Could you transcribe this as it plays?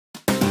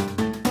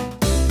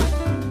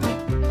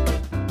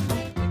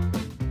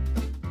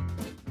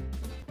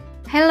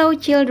Hello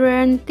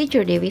children,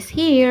 Teacher Dewi is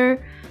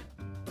here.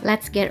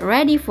 Let's get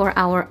ready for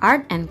our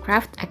art and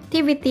craft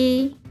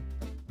activity.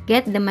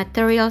 Get the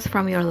materials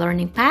from your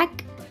learning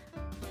pack.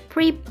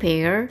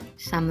 Prepare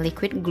some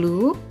liquid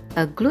glue,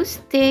 a glue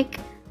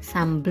stick,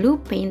 some blue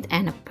paint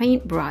and a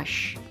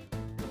paintbrush.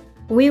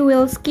 We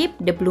will skip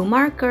the blue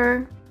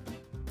marker.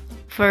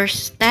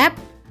 First step,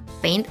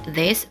 paint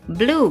this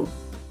blue.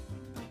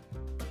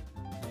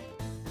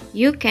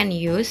 You can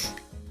use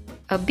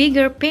a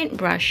bigger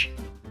paintbrush.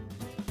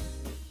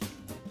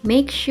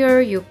 Make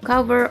sure you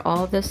cover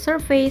all the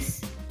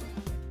surface.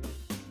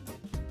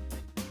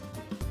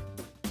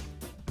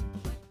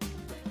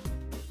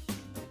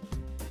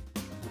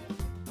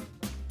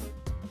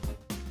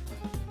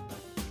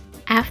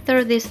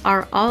 After these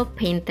are all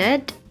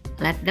painted,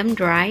 let them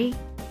dry.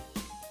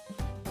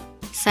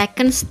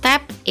 Second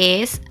step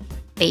is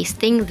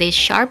pasting these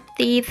sharp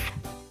teeth.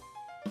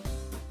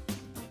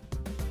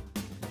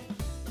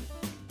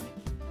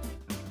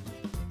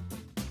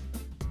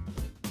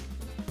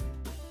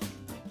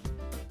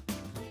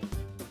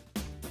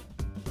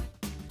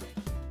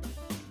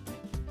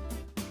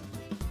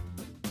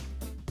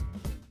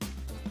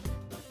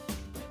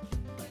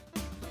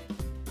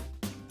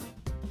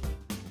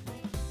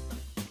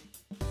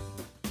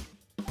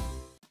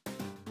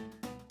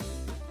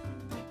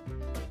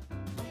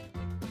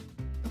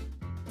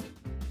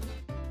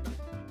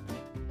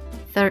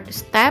 Third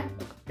step,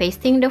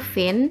 pasting the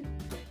fin.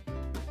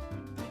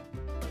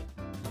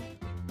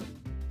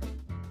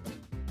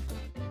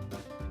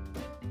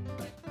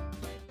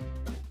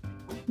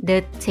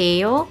 The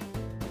tail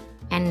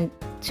and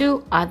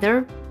two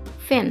other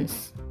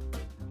fins.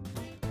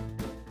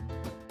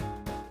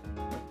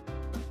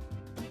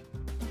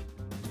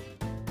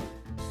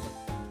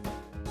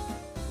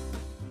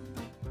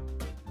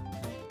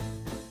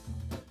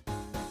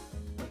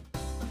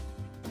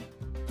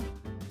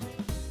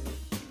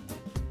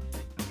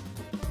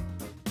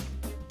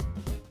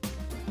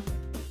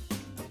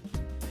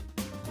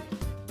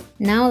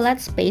 Now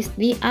let's paste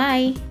the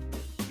eye.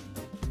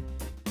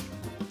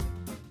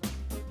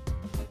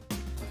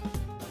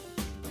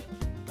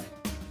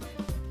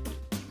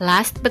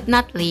 Last but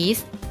not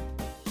least,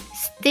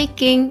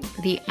 sticking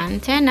the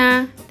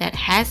antenna that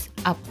has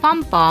a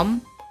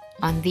pom-pom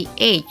on the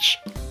edge.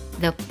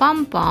 The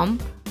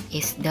pom-pom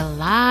is the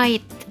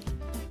light.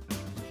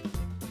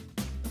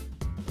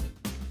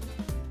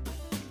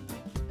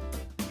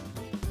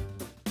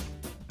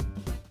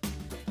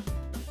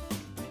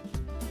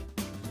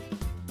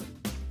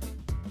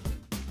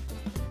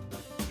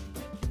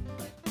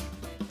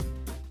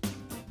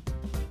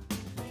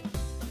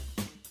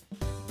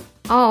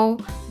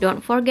 Oh, don't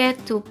forget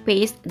to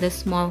paste the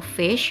small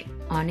fish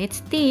on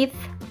its teeth.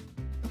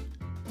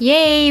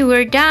 Yay,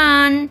 we're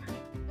done!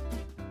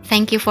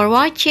 Thank you for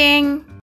watching!